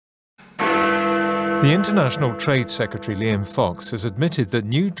The International Trade Secretary Liam Fox has admitted that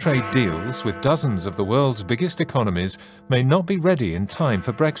new trade deals with dozens of the world's biggest economies may not be ready in time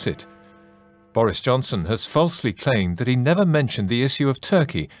for Brexit. Boris Johnson has falsely claimed that he never mentioned the issue of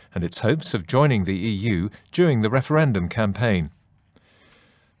Turkey and its hopes of joining the EU during the referendum campaign.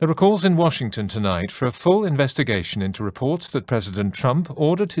 There are calls in Washington tonight for a full investigation into reports that President Trump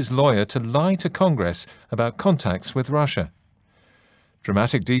ordered his lawyer to lie to Congress about contacts with Russia.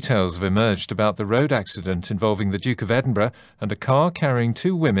 Dramatic details have emerged about the road accident involving the Duke of Edinburgh and a car carrying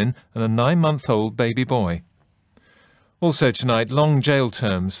 2 women and a 9-month-old baby boy. Also tonight, long jail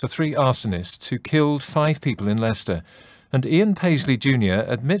terms for 3 arsonists who killed 5 people in Leicester. And Ian Paisley Jr.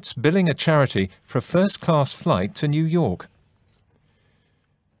 admits billing a charity for a first-class flight to New York.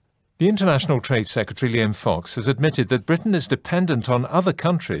 The International Trade Secretary Liam Fox has admitted that Britain is dependent on other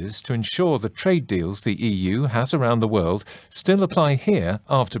countries to ensure the trade deals the EU has around the world still apply here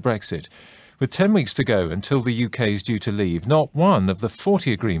after Brexit. With 10 weeks to go until the UK is due to leave, not one of the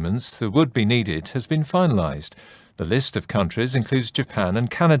 40 agreements that would be needed has been finalised. The list of countries includes Japan and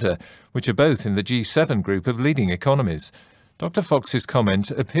Canada, which are both in the G7 group of leading economies. Dr. Fox's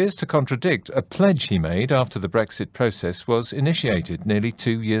comment appears to contradict a pledge he made after the Brexit process was initiated nearly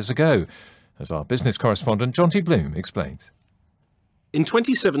 2 years ago, as our business correspondent Jonty Bloom explains. In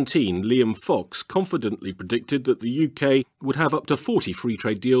 2017, Liam Fox confidently predicted that the UK would have up to 40 free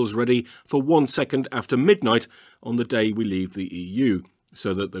trade deals ready for 1 second after midnight on the day we leave the EU,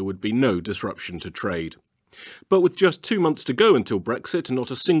 so that there would be no disruption to trade. But with just 2 months to go until Brexit, not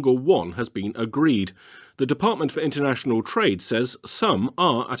a single one has been agreed. The Department for International Trade says some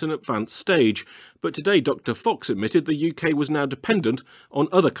are at an advanced stage, but today Dr. Fox admitted the UK was now dependent on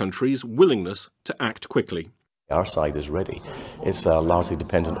other countries' willingness to act quickly. Our side is ready. It's largely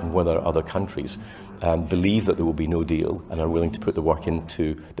dependent on whether other countries believe that there will be no deal and are willing to put the work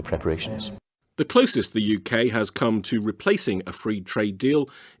into the preparations. The closest the UK has come to replacing a free trade deal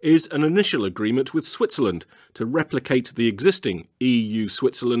is an initial agreement with Switzerland to replicate the existing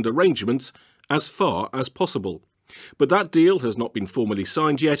EU-Switzerland arrangements as far as possible. But that deal has not been formally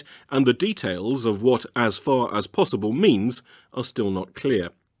signed yet, and the details of what as far as possible means are still not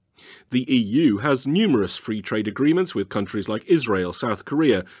clear. The EU has numerous free trade agreements with countries like Israel, South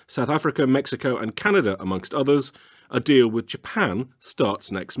Korea, South Africa, Mexico and Canada, amongst others. A deal with Japan starts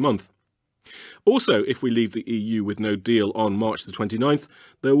next month. Also, if we leave the EU with no deal on March the 29th,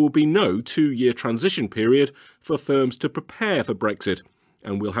 there will be no 2-year transition period for firms to prepare for Brexit,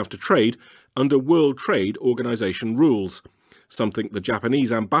 and we'll have to trade under World Trade Organization rules, something the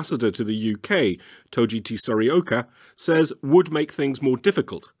Japanese ambassador to the UK, Tojiti Sorioka, says would make things more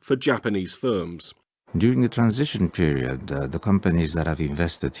difficult for Japanese firms. During the transition period, the companies that have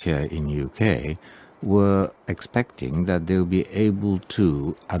invested here in UK were expecting that they'll be able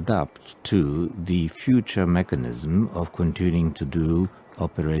to adapt to the future mechanism of continuing to do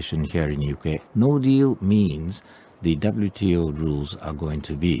operation here in UK. No deal means the WTO rules are going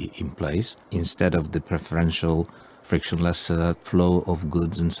to be in place instead of the preferential, frictionless flow of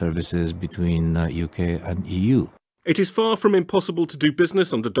goods and services between UK and EU. It is far from impossible to do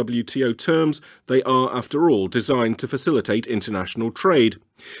business under WTO terms. They are, after all, designed to facilitate international trade.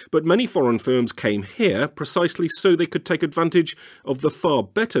 But many foreign firms came here precisely so they could take advantage of the far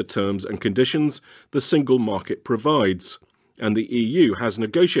better terms and conditions the single market provides. And the EU has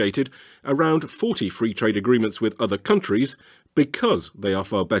negotiated around 40 free trade agreements with other countries because they are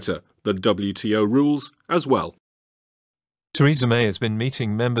far better than WTO rules as well. Theresa May has been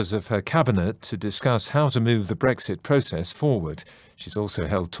meeting members of her cabinet to discuss how to move the Brexit process forward. She's also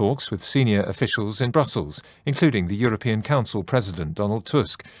held talks with senior officials in Brussels, including the European Council President Donald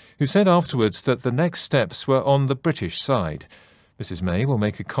Tusk, who said afterwards that the next steps were on the British side. Mrs May will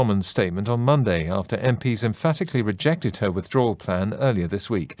make a common statement on Monday after MPs emphatically rejected her withdrawal plan earlier this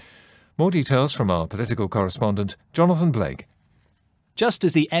week. More details from our political correspondent, Jonathan Blake. Just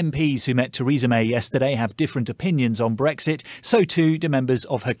as the MPs who met Theresa May yesterday have different opinions on Brexit, so too do members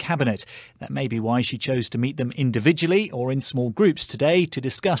of her cabinet. That may be why she chose to meet them individually or in small groups today to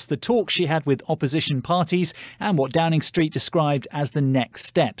discuss the talks she had with opposition parties and what Downing Street described as the next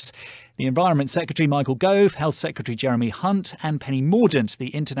steps. The Environment Secretary Michael Gove, Health Secretary Jeremy Hunt and Penny Mordaunt, the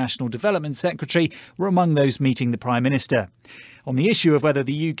International Development Secretary, were among those meeting the Prime Minister. On the issue of whether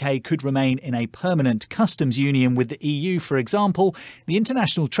the UK could remain in a permanent customs union with the EU, for example, the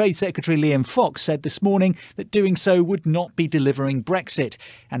International Trade Secretary Liam Fox said this morning that doing so would not be delivering Brexit,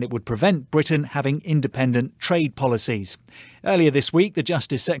 and it would prevent Britain having independent trade policies. Earlier this week, the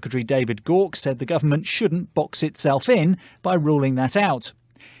Justice Secretary David Gauke said the government shouldn't box itself in by ruling that out.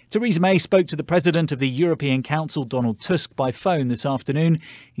 Theresa May spoke to the President of the European Council, Donald Tusk, by phone this afternoon.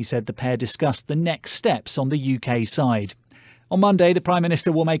 He said the pair discussed the next steps on the UK side. On Monday, the Prime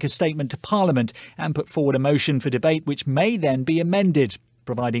Minister will make a statement to Parliament and put forward a motion for debate which may then be amended,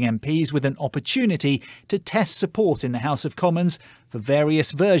 providing MPs with an opportunity to test support in the House of Commons for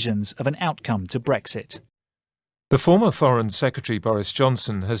various versions of an outcome to Brexit. The former Foreign Secretary Boris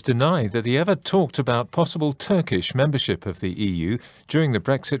Johnson has denied that he ever talked about possible Turkish membership of the EU during the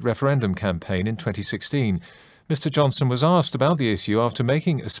Brexit referendum campaign in 2016. Mr Johnson was asked about the issue after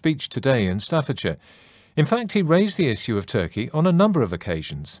making a speech today in Staffordshire. In fact, he raised the issue of Turkey on a number of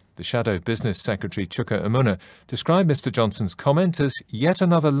occasions. The Shadow Business Secretary Chuka Umunna described Mr Johnson's comment as yet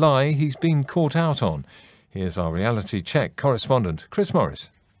another lie he's been caught out on. Here's our reality check correspondent, Chris Morris.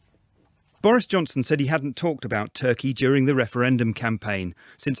 Boris Johnson said he hadn't talked about Turkey during the referendum campaign.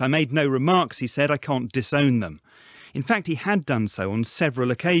 Since I made no remarks, he said, I can't disown them. In fact, he had done so on several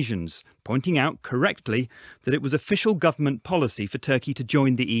occasions, pointing out correctly that it was official government policy for Turkey to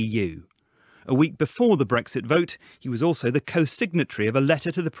join the EU. A week before the Brexit vote, he was also the co-signatory of a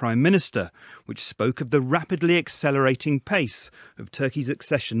letter to the Prime Minister, which spoke of the rapidly accelerating pace of Turkey's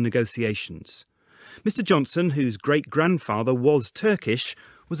accession negotiations. Mr Johnson, whose great-grandfather was Turkish,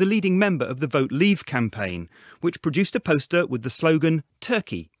 was a leading member of the Vote Leave campaign, which produced a poster with the slogan,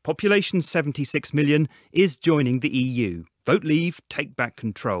 Turkey, population 76 million, is joining the EU. Vote Leave, take back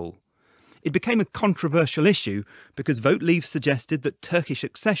control. It became a controversial issue because Vote Leave suggested that Turkish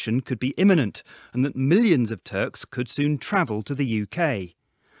accession could be imminent and that millions of Turks could soon travel to the UK.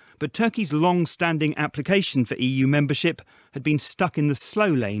 But Turkey's long-standing application for EU membership had been stuck in the slow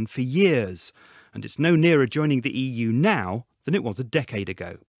lane for years, and it's no nearer joining the EU now than it was a decade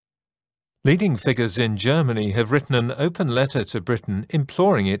ago. Leading figures in Germany have written an open letter to Britain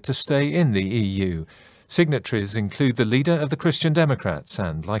imploring it to stay in the EU. Signatories include the leader of the Christian Democrats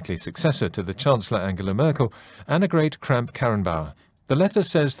and likely successor to the Chancellor Angela Merkel, Annegret Kramp-Karrenbauer. The letter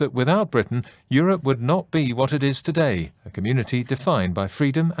says that without Britain, Europe would not be what it is today, a community defined by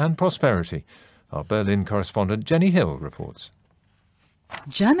freedom and prosperity. Our Berlin correspondent Jenny Hill reports.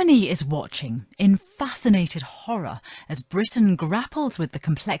 Germany is watching in fascinated horror as Britain grapples with the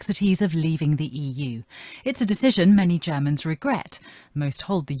complexities of leaving the EU. It's a decision many Germans regret. Most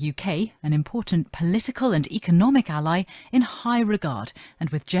hold the UK, an important political and economic ally, in high regard and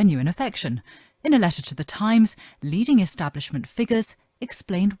with genuine affection. In a letter to The Times, leading establishment figures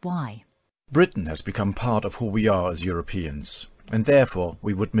explained why. Britain has become part of who we are as Europeans, and therefore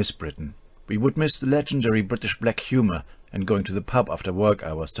we would miss Britain. We would miss the legendary British black humour and going to the pub after work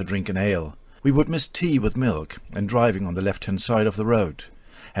hours to drink an ale. We would miss tea with milk and driving on the left-hand side of the road.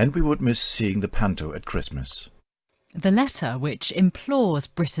 And we would miss seeing the panto at Christmas. The letter, which implores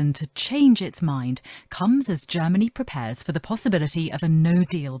Britain to change its mind, comes as Germany prepares for the possibility of a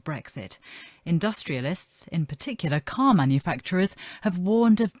no-deal Brexit. Industrialists, in particular car manufacturers, have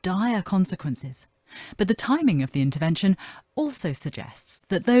warned of dire consequences. But the timing of the intervention also suggests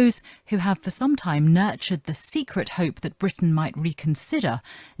that those who have for some time nurtured the secret hope that Britain might reconsider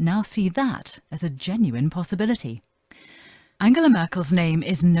now see that as a genuine possibility. Angela Merkel's name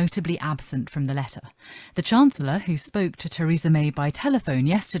is notably absent from the letter. The Chancellor, who spoke to Theresa May by telephone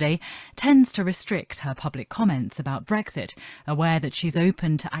yesterday, tends to restrict her public comments about Brexit, aware that she's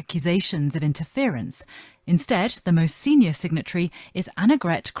open to accusations of interference. Instead, the most senior signatory is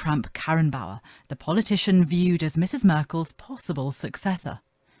Annegret Kramp-Karrenbauer, the politician viewed as Mrs Merkel's possible successor.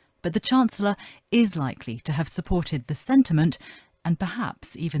 But the Chancellor is likely to have supported the sentiment and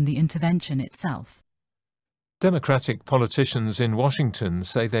perhaps even the intervention itself. Democratic politicians in Washington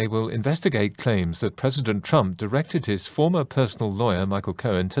say they will investigate claims that President Trump directed his former personal lawyer, Michael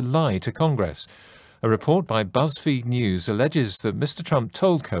Cohen, to lie to Congress. A report by BuzzFeed News alleges that Mr. Trump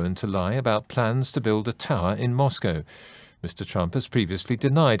told Cohen to lie about plans to build a tower in Moscow. Mr. Trump has previously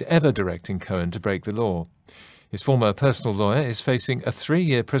denied ever directing Cohen to break the law. His former personal lawyer is facing a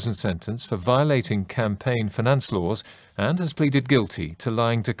 3-year prison sentence for violating campaign finance laws and has pleaded guilty to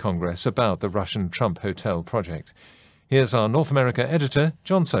lying to Congress about the Russian Trump Hotel project. Here's our North America editor,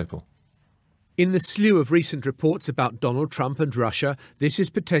 John Sopel. In the slew of recent reports about Donald Trump and Russia, this is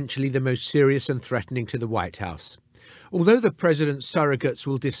potentially the most serious and threatening to the White House. Although the president's surrogates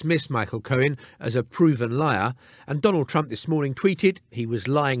will dismiss Michael Cohen as a proven liar, and Donald Trump this morning tweeted he was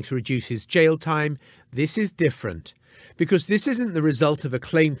lying to reduce his jail time, this is different. Because this isn't the result of a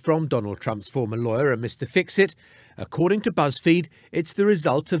claim from Donald Trump's former lawyer and Mr. Fix-It. According to BuzzFeed, it's the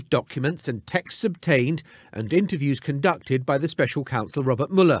result of documents and texts obtained and interviews conducted by the special counsel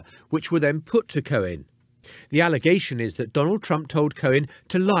Robert Mueller, which were then put to Cohen. The allegation is that Donald Trump told Cohen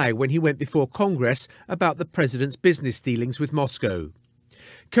to lie when he went before Congress about the president's business dealings with Moscow.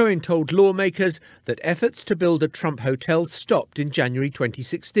 Cohen told lawmakers that efforts to build a Trump hotel stopped in January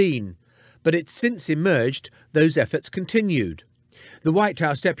 2016, but it's since emerged those efforts continued. The White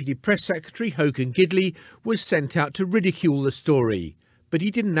House Deputy Press Secretary Hogan Gidley was sent out to ridicule the story, but he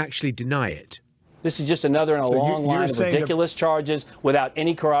didn't actually deny it. This is just another in a long line of ridiculous charges without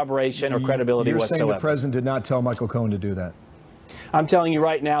any corroboration or credibility whatsoever. You're saying the president did not tell Michael Cohen to do that? I'm telling you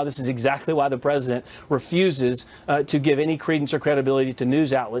right now, this is exactly why the president refuses to give any credence or credibility to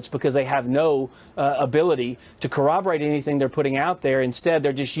news outlets, because they have no ability to corroborate anything they're putting out there. Instead,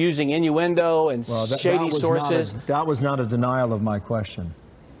 they're just using innuendo and shady sources. That was not a denial of my question.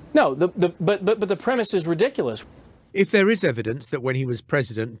 No, but the premise is ridiculous. If there is evidence that when he was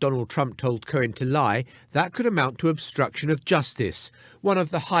president, Donald Trump told Cohen to lie, that could amount to obstruction of justice, one of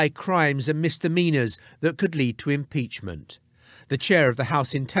the high crimes and misdemeanors that could lead to impeachment. The chair of the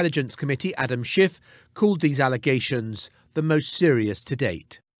House Intelligence Committee, Adam Schiff, called these allegations the most serious to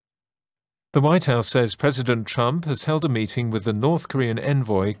date. The White House says President Trump has held a meeting with the North Korean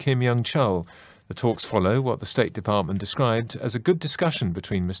envoy Kim Yong-chol. The talks follow what the State Department described as a good discussion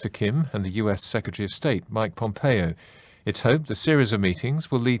between Mr. Kim and the US Secretary of State Mike Pompeo. It's hoped a series of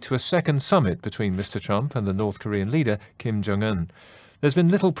meetings will lead to a second summit between Mr. Trump and the North Korean leader Kim Jong-un. There's been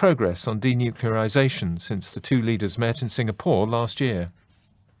little progress on denuclearization since the two leaders met in Singapore last year.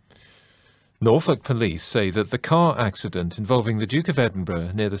 Norfolk police say that the car accident involving the Duke of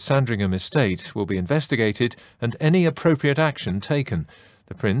Edinburgh near the Sandringham estate will be investigated and any appropriate action taken.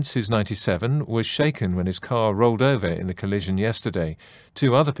 The Prince, who's 97, was shaken when his car rolled over in the collision yesterday.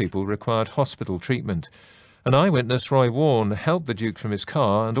 Two other people required hospital treatment. An eyewitness, Roy Warren, helped the Duke from his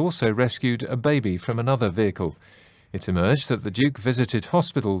car and also rescued a baby from another vehicle. It emerged that the Duke visited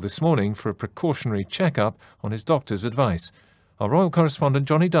hospital this morning for a precautionary check-up on his doctor's advice. Our royal correspondent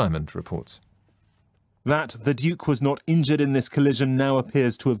Johnny Diamond reports. That the Duke was not injured in this collision now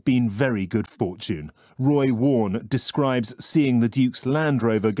appears to have been very good fortune. Roy Warren describes seeing the Duke's Land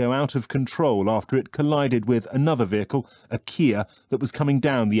Rover go out of control after it collided with another vehicle, a Kia, that was coming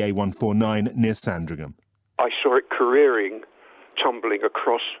down the A149 near Sandringham. I saw it careering, tumbling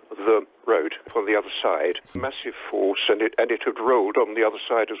across the road on the other side. Massive force, and it had rolled on the other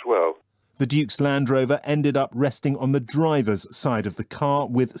side as well. The Duke's Land Rover ended up resting on the driver's side of the car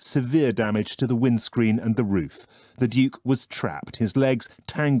with severe damage to the windscreen and the roof. The Duke was trapped, his legs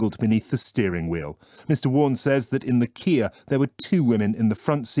tangled beneath the steering wheel. Mr. Warren says that in the Kia there were two women in the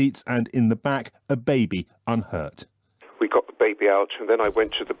front seats and in the back a baby unhurt. We got the baby out and then I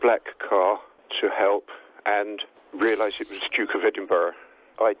went to the black car to help and realised it was the Duke of Edinburgh.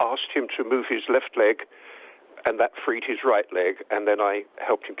 I asked him to move his left leg, and that freed his right leg, and then I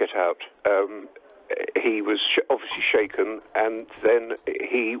helped him get out. He was obviously shaken, and then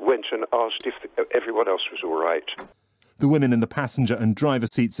he went and asked if everyone else was all right. The women in the passenger and driver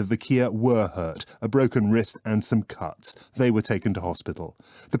seats of the Kia were hurt, a broken wrist and some cuts. They were taken to hospital.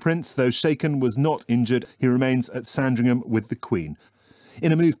 The Prince, though shaken, was not injured. He remains at Sandringham with the Queen.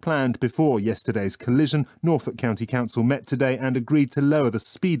 In a move planned before yesterday's collision, Norfolk County Council met today and agreed to lower the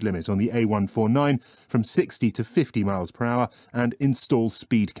speed limit on the A149 from 60 to 50 miles per hour and install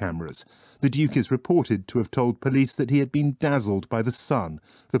speed cameras. The Duke is reported to have told police that he had been dazzled by the sun.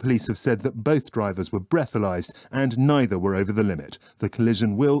 The police have said that both drivers were breathalyzed and neither were over the limit. The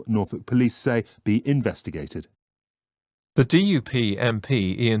collision will, Norfolk police say, be investigated. The DUP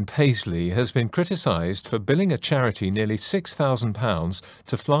MP Ian Paisley has been criticised for billing a charity nearly £6,000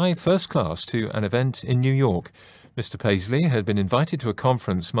 to fly first class to an event in New York. Mr Paisley had been invited to a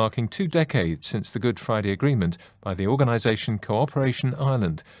conference marking 2 decades since the Good Friday Agreement by the organisation Cooperation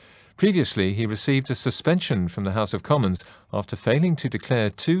Ireland. Previously, he received a suspension from the House of Commons after failing to declare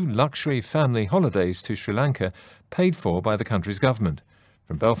 2 luxury family holidays to Sri Lanka paid for by the country's government.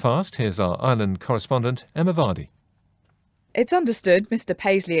 From Belfast, here's our Ireland correspondent Emma Vardy. It's understood Mr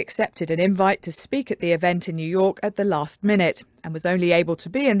Paisley accepted an invite to speak at the event in New York at the last minute and was only able to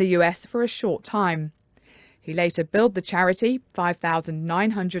be in the US for a short time. He later billed the charity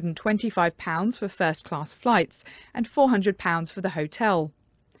 £5,925 for first-class flights and £400 for the hotel.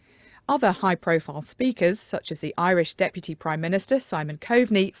 Other high-profile speakers, such as the Irish Deputy Prime Minister Simon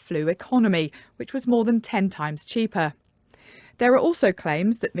Coveney, flew economy, which was more than 10 times cheaper. There are also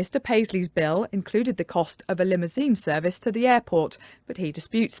claims that Mr Paisley's bill included the cost of a limousine service to the airport, but he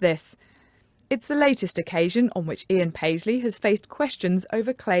disputes this. It's the latest occasion on which Ian Paisley has faced questions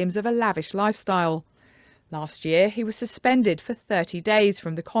over claims of a lavish lifestyle. Last year, he was suspended for 30 days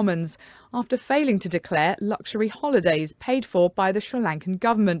from the Commons after failing to declare luxury holidays paid for by the Sri Lankan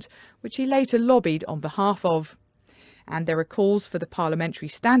government, which he later lobbied on behalf of. And there are calls for the Parliamentary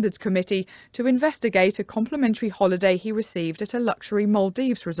Standards Committee to investigate a complimentary holiday he received at a luxury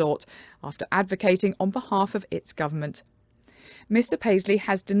Maldives resort after advocating on behalf of its government. Mr Paisley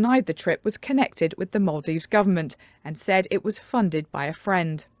has denied the trip was connected with the Maldives government and said it was funded by a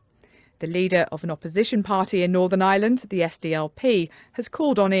friend. The leader of an opposition party in Northern Ireland, the SDLP, has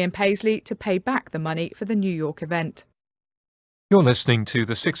called on Ian Paisley to pay back the money for the New York event. You're listening to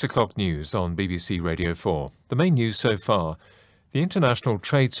the 6 o'clock news on BBC Radio 4. The main news so far. The International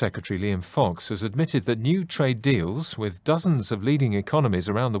Trade Secretary Liam Fox has admitted that new trade deals with dozens of leading economies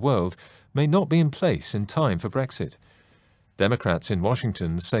around the world may not be in place in time for Brexit. Democrats in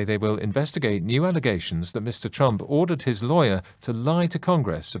Washington say they will investigate new allegations that Mr Trump ordered his lawyer to lie to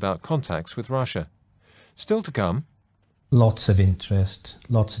Congress about contacts with Russia. Still to come. Lots of interest,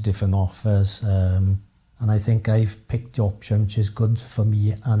 lots of different offers, and I think I've picked the option which is good for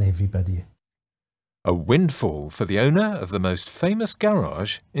me and everybody. A windfall for the owner of the most famous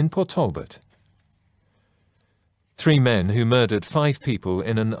garage in Port Talbot. 3 men who murdered 5 people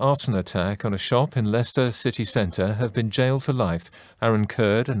in an arson attack on a shop in Leicester city centre have been jailed for life. Aaron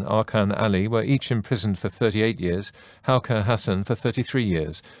Kurd and Arkan Ali were each imprisoned for 38 years, Hauka Hassan for 33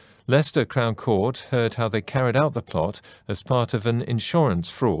 years. Leicester Crown Court heard how they carried out the plot as part of an insurance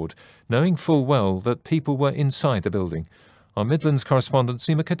fraud, knowing full well that people were inside the building. Our Midlands correspondent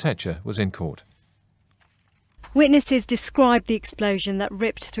Seema Katecha was in court. Witnesses described the explosion that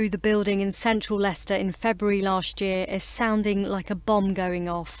ripped through the building in central Leicester in February last year as sounding like a bomb going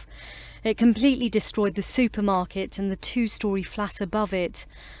off. It completely destroyed the supermarket and the 2-storey flat above it.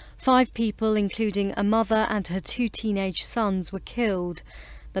 5 people, including a mother and her 2 teenage sons, were killed.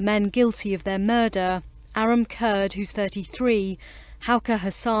 The men guilty of their murder, Aram Kurd, who's 33, Hauka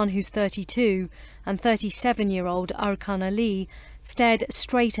Hassan, who's 32, and 37-year-old Arkan Ali, stared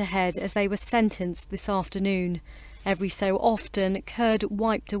straight ahead as they were sentenced this afternoon. Every so often, Kurd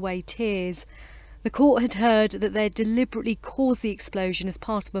wiped away tears. The court had heard that they had deliberately caused the explosion as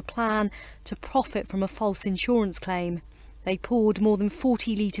part of a plan to profit from a false insurance claim. They poured more than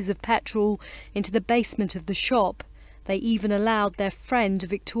 40 litres of petrol into the basement of the shop. They even allowed their friend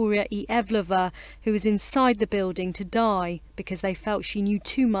Victoria E. Evlova, who was inside the building, to die because they felt she knew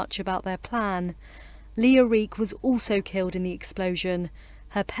too much about their plan. Leah Reek was also killed in the explosion.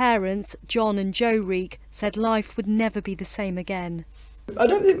 Her parents, John and Joe Reek, said life would never be the same again. I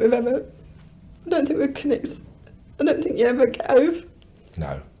don't think we're connected. I don't think you ever get over.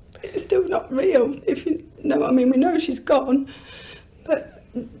 No. It's still not real, if you know what I mean. We know she's gone, but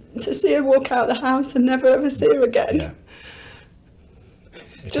to see her walk out of the house and never ever see her again. Yeah.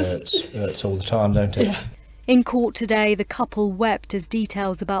 It hurts all the time, don't it? Yeah. In court today, the couple wept as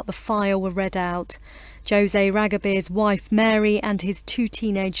details about the fire were read out. Jose Ragabir's wife Mary and his 2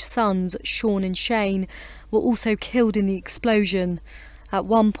 teenage sons, Sean and Shane, were also killed in the explosion. At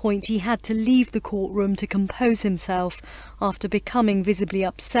one point he had to leave the courtroom to compose himself after becoming visibly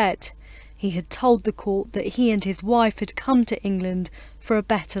upset. He had told the court that he and his wife had come to England for a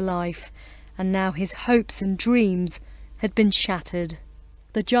better life, and now his hopes and dreams had been shattered.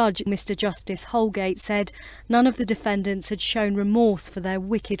 The judge, Mr Justice Holgate, said none of the defendants had shown remorse for their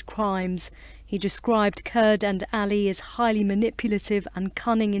wicked crimes. He described Kurd and Ali as highly manipulative and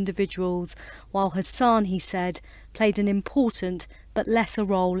cunning individuals, while Hassan, he said, played an important but lesser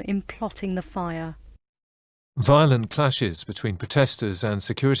role in plotting the fire. Violent clashes between protesters and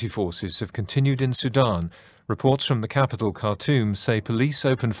security forces have continued in Sudan. Reports from the capital, Khartoum, say police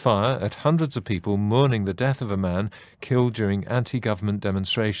opened fire at hundreds of people mourning the death of a man killed during anti-government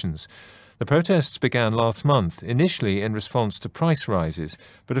demonstrations. The protests began last month, initially in response to price rises,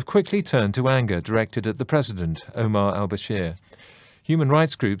 but have quickly turned to anger directed at the president, Omar al-Bashir. Human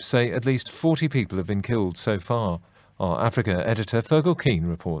rights groups say at least 40 people have been killed so far. Our Africa editor, Fergal Keane,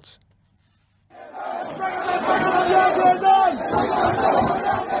 reports.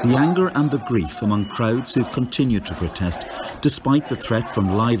 The anger and the grief among crowds who've continued to protest, despite the threat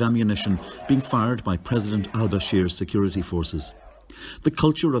from live ammunition being fired by President al-Bashir's security forces. The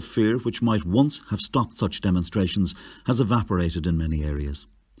culture of fear which might once have stopped such demonstrations has evaporated in many areas.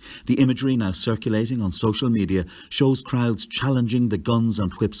 The imagery now circulating on social media shows crowds challenging the guns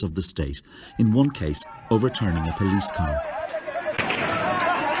and whips of the state, in one case overturning a police car.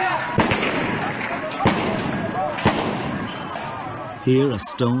 Here, as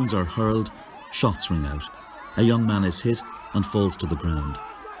stones are hurled, shots ring out. A young man is hit and falls to the ground.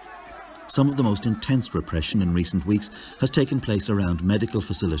 Some of the most intense repression in recent weeks has taken place around medical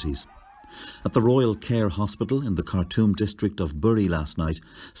facilities. At the Royal Care Hospital in the Khartoum district of Buri last night,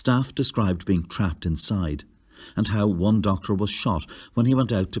 staff described being trapped inside, and how one doctor was shot when he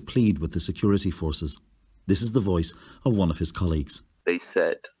went out to plead with the security forces. This is the voice of one of his colleagues. They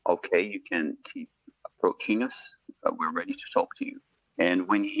said, okay, you can keep approaching us, we're ready to talk to you. And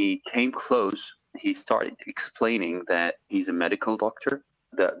when he came close, he started explaining that he's a medical doctor.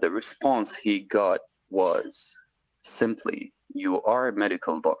 The response he got was simply, you are a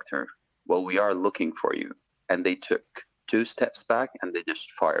medical doctor. Well, we are looking for you. And they took 2 steps back and they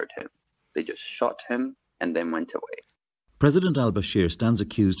just fired him. They just shot him and then went away. President al-Bashir stands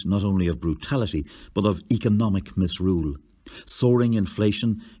accused not only of brutality, but of economic misrule. Soaring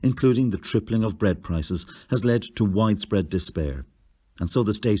inflation, including the tripling of bread prices, has led to widespread despair. And so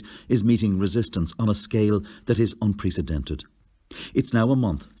the state is meeting resistance on a scale that is unprecedented. It's now a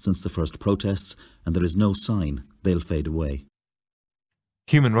month since the first protests, and there is no sign they'll fade away.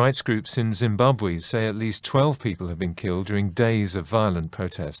 Human rights groups in Zimbabwe say at least 12 people have been killed during days of violent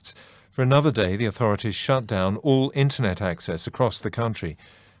protests. For another day, the authorities shut down all internet access across the country.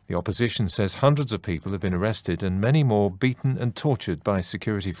 The opposition says hundreds of people have been arrested and many more beaten and tortured by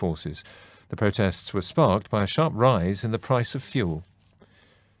security forces. The protests were sparked by a sharp rise in the price of fuel.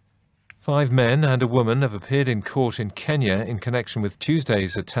 5 men and a woman have appeared in court in Kenya in connection with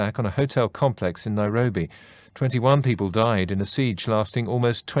Tuesday's attack on a hotel complex in Nairobi. 21 people died in a siege lasting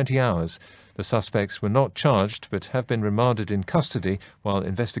almost 20 hours. The suspects were not charged but have been remanded in custody while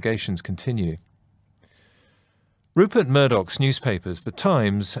investigations continue. Rupert Murdoch's newspapers, The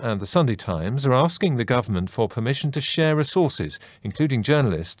Times and The Sunday Times, are asking the government for permission to share resources, including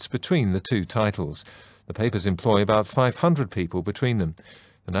journalists, between the 2 titles. The papers employ about 500 people between them.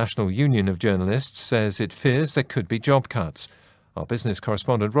 The National Union of Journalists says it fears there could be job cuts. Our business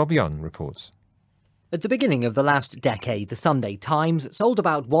correspondent Rob Young reports. At the beginning of the last decade, the Sunday Times sold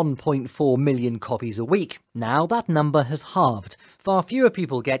about 1.4 million copies a week. Now that number has halved. Far fewer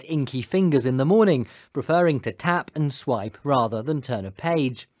people get inky fingers in the morning, preferring to tap and swipe rather than turn a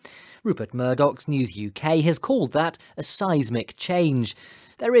page. Rupert Murdoch's News UK has called that a seismic change.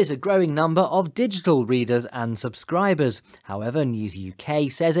 There is a growing number of digital readers and subscribers. However, News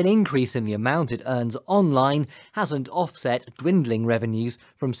UK says an increase in the amount it earns online hasn't offset dwindling revenues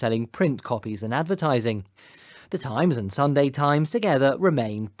from selling print copies and advertising. The Times and Sunday Times together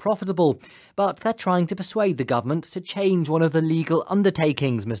remain profitable, but they're trying to persuade the government to change one of the legal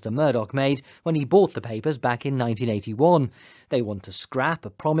undertakings Mr Murdoch made when he bought the papers back in 1981. They want to scrap a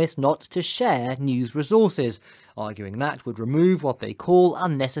promise not to share news resources, arguing that would remove what they call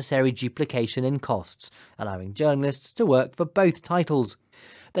unnecessary duplication in costs, allowing journalists to work for both titles.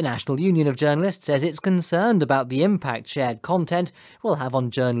 The National Union of Journalists says it's concerned about the impact shared content will have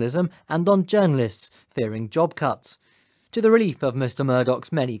on journalism and on journalists, fearing job cuts. To the relief of Mr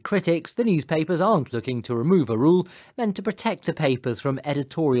Murdoch's many critics, the newspapers aren't looking to remove a rule meant to protect the papers from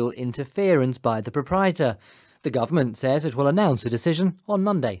editorial interference by the proprietor. The government says it will announce a decision on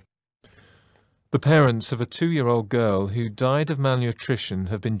Monday. The parents of a 2-year-old girl who died of malnutrition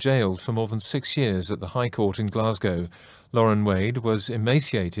have been jailed for more than 6 years at the High Court in Glasgow. Lauren Wade was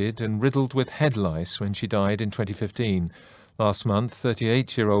emaciated and riddled with head lice when she died in 2015. Last month,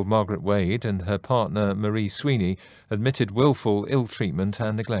 38-year-old Margaret Wade and her partner Marie Sweeney admitted willful ill-treatment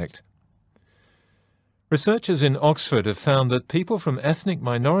and neglect. Researchers in Oxford have found that people from ethnic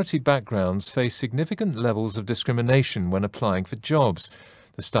minority backgrounds face significant levels of discrimination when applying for jobs.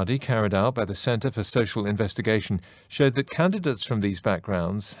 The study carried out by the Centre for Social Investigation showed that candidates from these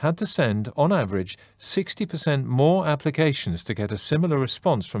backgrounds had to send, on average, 60% more applications to get a similar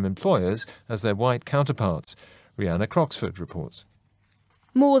response from employers as their white counterparts. Rhianna Croxford reports.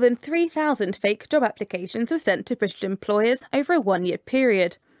 More than 3,000 fake job applications were sent to British employers over a 1-year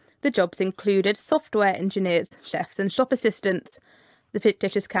period. The jobs included software engineers, chefs and shop assistants. The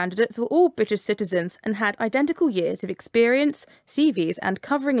fictitious candidates were all British citizens and had identical years of experience, CVs and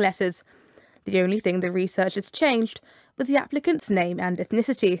covering letters. The only thing the researchers changed was the applicant's name and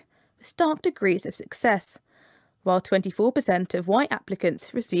ethnicity, with stark degrees of success. While 24% of white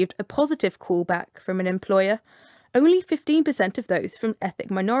applicants received a positive callback from an employer, only 15% of those from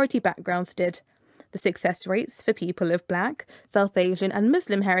ethnic minority backgrounds did. The success rates for people of Black, South Asian and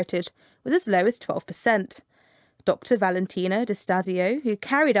Muslim heritage was as low as 12%. Dr. Valentina De Stasio, who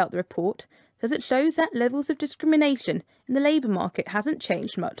carried out the report, says it shows that levels of discrimination in the labour market hasn't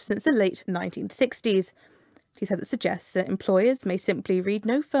changed much since the late 1960s. She says it suggests that employers may simply read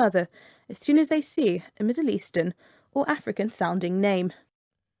no further as soon as they see a Middle Eastern or African-sounding name.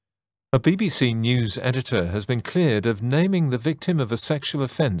 A BBC News editor has been cleared of naming the victim of a sexual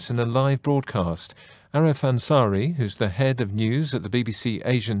offence in a live broadcast. Arif Ansari, who's the head of news at the BBC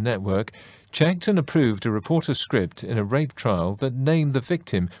Asian network, checked and approved a reporter's script in a rape trial that named the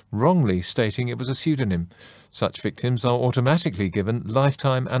victim, wrongly stating it was a pseudonym. Such victims are automatically given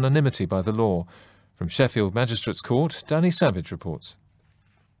lifetime anonymity by the law. From Sheffield Magistrates Court, Danny Savage reports.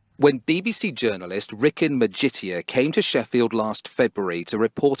 When BBC journalist Rikin Majitia came to Sheffield last February to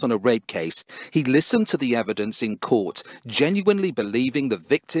report on a rape case, he listened to the evidence in court, genuinely believing the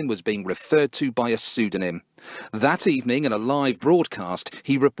victim was being referred to by a pseudonym. That evening, in a live broadcast,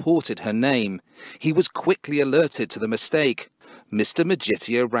 he reported her name. He was quickly alerted to the mistake. Mr.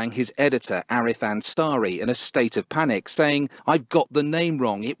 Majitia rang his editor, Arif Ansari, in a state of panic, saying, "I've got the name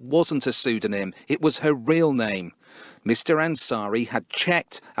wrong. It wasn't a pseudonym. It was her real name." Mr. Ansari had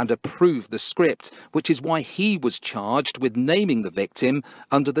checked and approved the script, which is why he was charged with naming the victim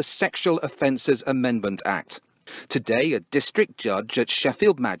under the Sexual Offences Amendment Act. Today, a district judge at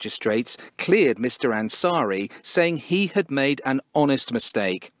Sheffield Magistrates cleared Mr. Ansari, saying he had made an honest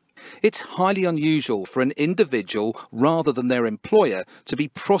mistake. It's highly unusual for an individual, rather than their employer, to be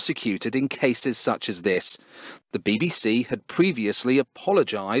prosecuted in cases such as this. The BBC had previously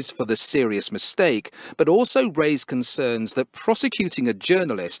apologised for the serious mistake, but also raised concerns that prosecuting a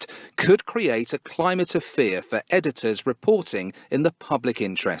journalist could create a climate of fear for editors reporting in the public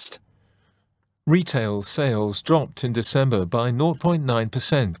interest. Retail sales dropped in December by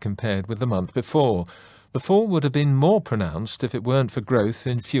 0.9% compared with the month before. The fall would have been more pronounced if it weren't for growth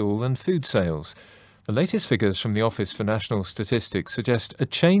in fuel and food sales. The latest figures from the Office for National Statistics suggest a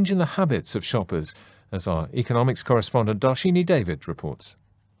change in the habits of shoppers, as our economics correspondent Darshini David reports.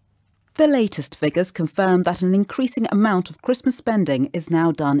 The latest figures confirm that an increasing amount of Christmas spending is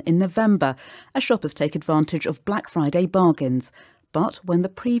now done in November, as shoppers take advantage of Black Friday bargains. But when the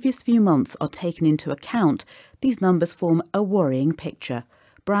previous few months are taken into account, these numbers form a worrying picture.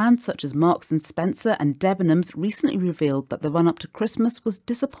 Brands such as Marks & Spencer and Debenhams recently revealed that the run-up to Christmas was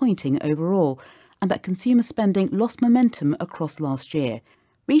disappointing overall and that consumer spending lost momentum across last year.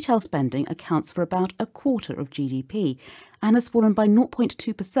 Retail spending accounts for about a quarter of GDP and has fallen by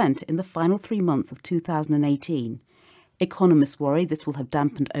 0.2% in the final 3 months of 2018. Economists worry this will have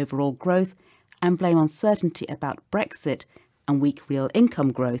dampened overall growth and blame uncertainty about Brexit and weak real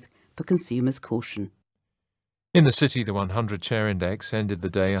income growth for consumers' caution. In the city, the 100 share index ended the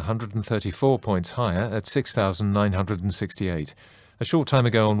day 134 points higher at 6,968. A short time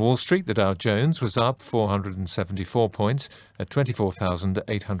ago on Wall Street, the Dow Jones was up 474 points at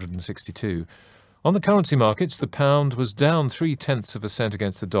 24,862. On the currency markets, the pound was down 0.3%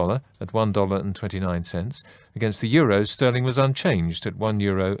 against the dollar at $1.29. Against the euro, sterling was unchanged at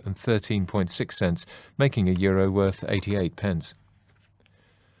 €1.13.6, making a euro worth 88 pence.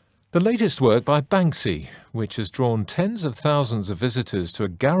 The latest work by Banksy, which has drawn tens of thousands of visitors to a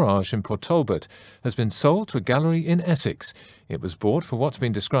garage in Port Talbot, has been sold to a gallery in Essex. It was bought for what's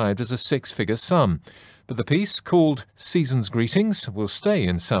been described as a six-figure sum. But the piece, called Season's Greetings, will stay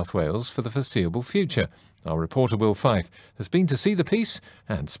in South Wales for the foreseeable future. Our reporter Will Fife has been to see the piece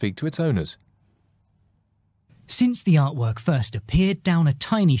and speak to its owners. Since the artwork first appeared down a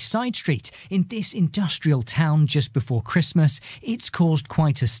tiny side street in this industrial town just before Christmas, it's caused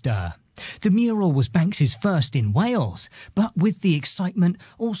quite a stir. The mural was Banksy's first in Wales, but with the excitement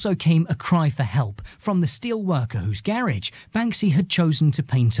also came a cry for help from the steelworker whose garage Banksy had chosen to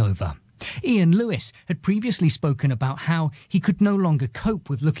paint over. Ian Lewis had previously spoken about how he could no longer cope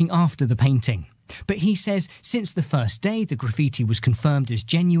with looking after the painting. But he says since the first day the graffiti was confirmed as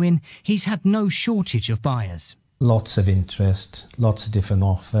genuine, he's had no shortage of buyers. Lots of interest, lots of different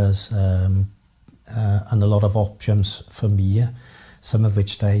offers, and a lot of options for me, some of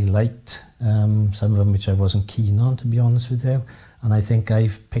which I liked, some of them which I wasn't keen on, to be honest with you. And I think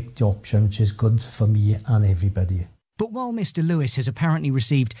I've picked the option which is good for me and everybody. But while Mr. Lewis has apparently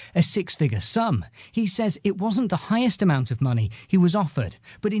received a six-figure sum, he says it wasn't the highest amount of money he was offered,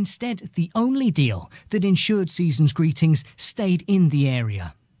 but instead the only deal that ensured Season's Greetings stayed in the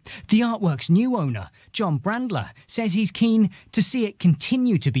area. The artwork's new owner, John Brandler, says he's keen to see it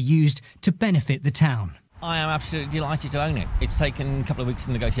continue to be used to benefit the town. I am absolutely delighted to own it. It's taken a couple of weeks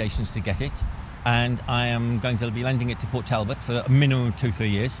of negotiations to get it, and I am going to be lending it to Port Talbot for a minimum of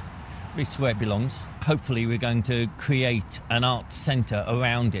 2-3 years. It's where it belongs. Hopefully we're going to create an art centre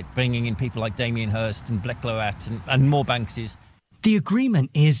around it, bringing in people like Damien Hirst and Black Lorat and more Banksys. The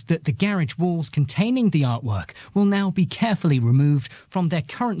agreement is that the garage walls containing the artwork will now be carefully removed from their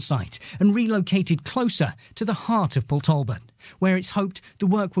current site and relocated closer to the heart of Port Talbot, where it's hoped the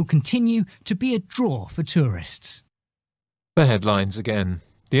work will continue to be a draw for tourists. The headlines again.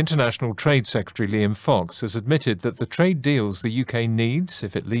 The International Trade Secretary Liam Fox has admitted that the trade deals the UK needs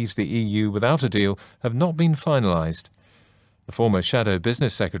if it leaves the EU without a deal have not been finalised. The former Shadow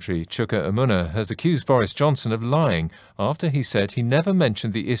Business Secretary, Chuka Umunna, has accused Boris Johnson of lying after he said he never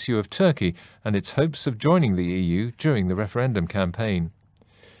mentioned the issue of Turkey and its hopes of joining the EU during the referendum campaign.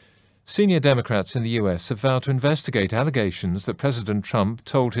 Senior Democrats in the US have vowed to investigate allegations that President Trump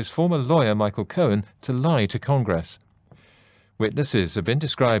told his former lawyer Michael Cohen to lie to Congress. Witnesses have been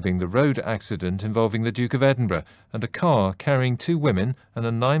describing the road accident involving the Duke of Edinburgh and a car carrying 2 women and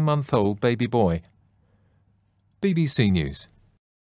a 9-month-old baby boy. BBC News.